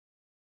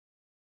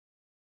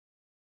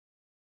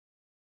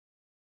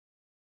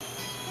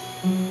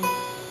Life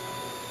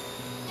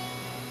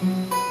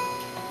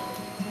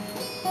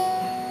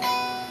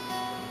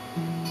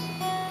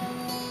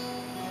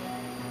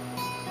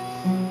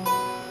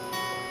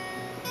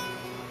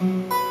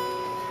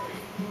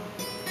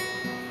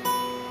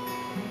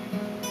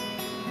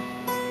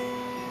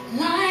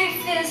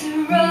is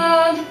a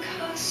roller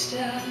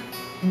coaster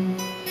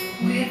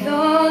with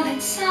all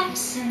its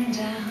ups and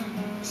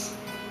downs,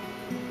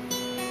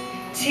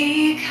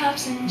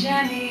 teacups and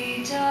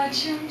jammy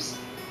dodgems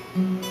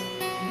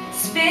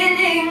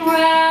spinning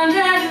round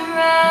and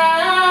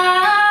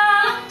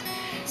round.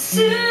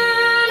 Sooner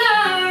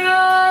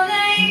or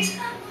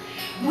later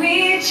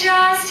we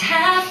just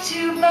have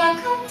to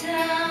buckle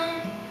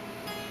down.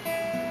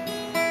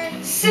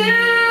 Sooner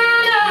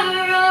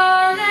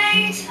or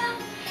later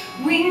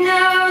we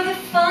know the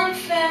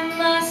funfair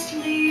must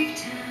leave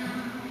town.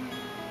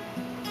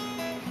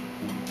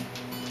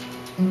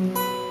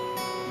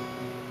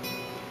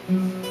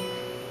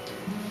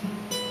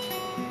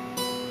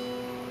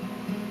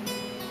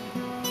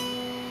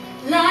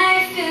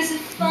 Life is a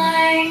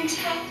flying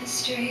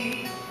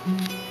tapestry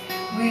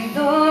with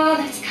all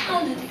its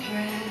colored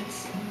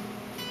threads.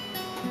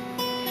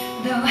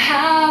 Though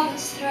how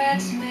those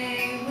threads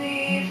may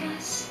weave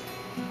us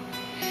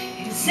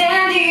is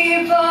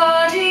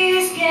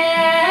anybody's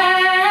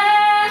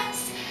guess.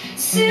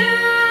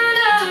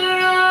 Sooner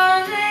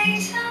or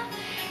later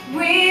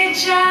we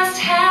just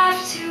have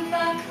to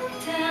buckle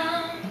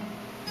down.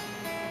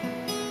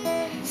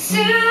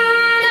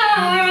 Sooner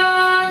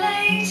or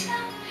later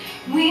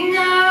we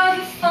know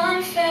the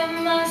funfair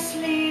must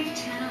leave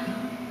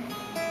town.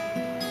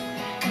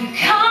 You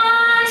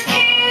can't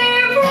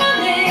keep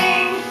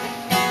running,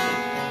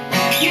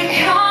 you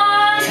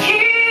can't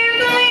keep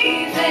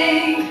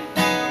leaving,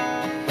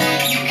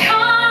 you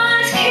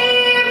can't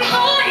keep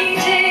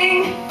hiding.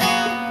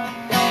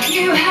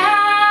 You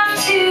have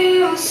to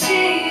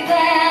see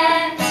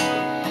that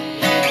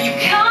you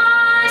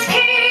can't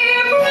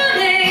keep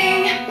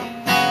running,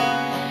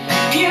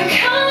 you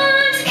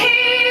can't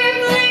keep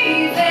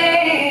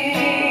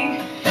leaving,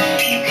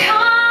 you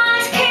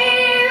can't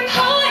keep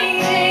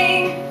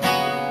hiding.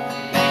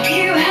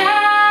 You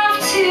have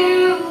to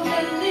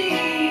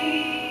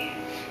believe.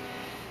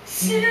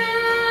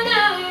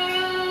 Sooner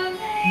or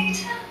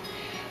later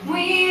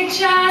we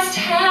just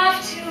have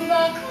to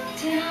buckle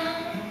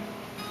down.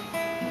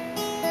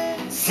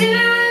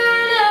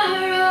 Sooner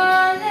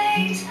or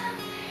later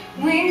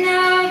we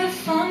know the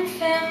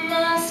funfair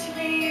must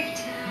leave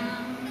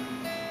town.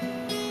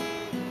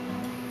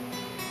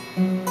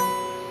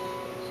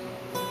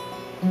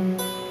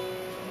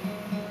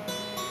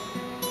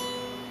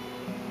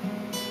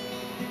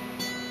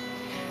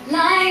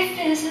 Life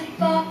is a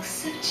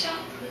box of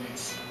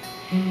chocolates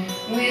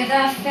with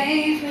our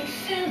favorite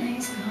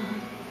fillings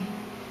gone.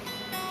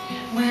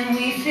 When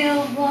we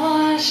feel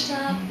washed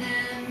up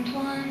and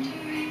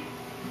wondering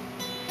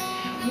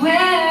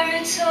where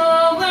it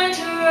all went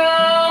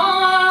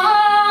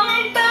wrong.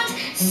 But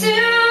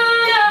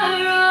sooner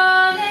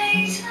or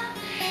later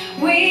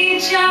we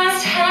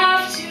just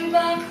have to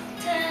buckle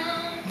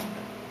down.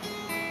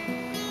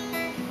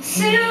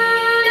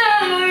 Sooner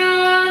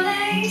or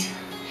later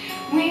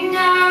we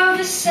know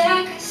the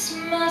circus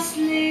must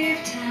leave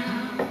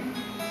town.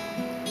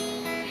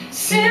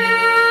 Sooner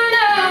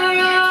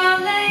or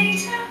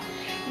later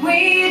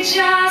we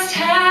just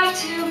have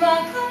to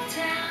buckle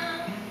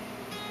down.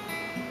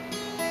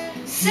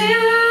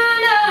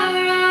 Sooner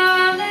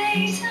or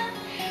later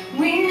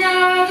we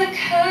know the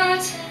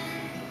curtain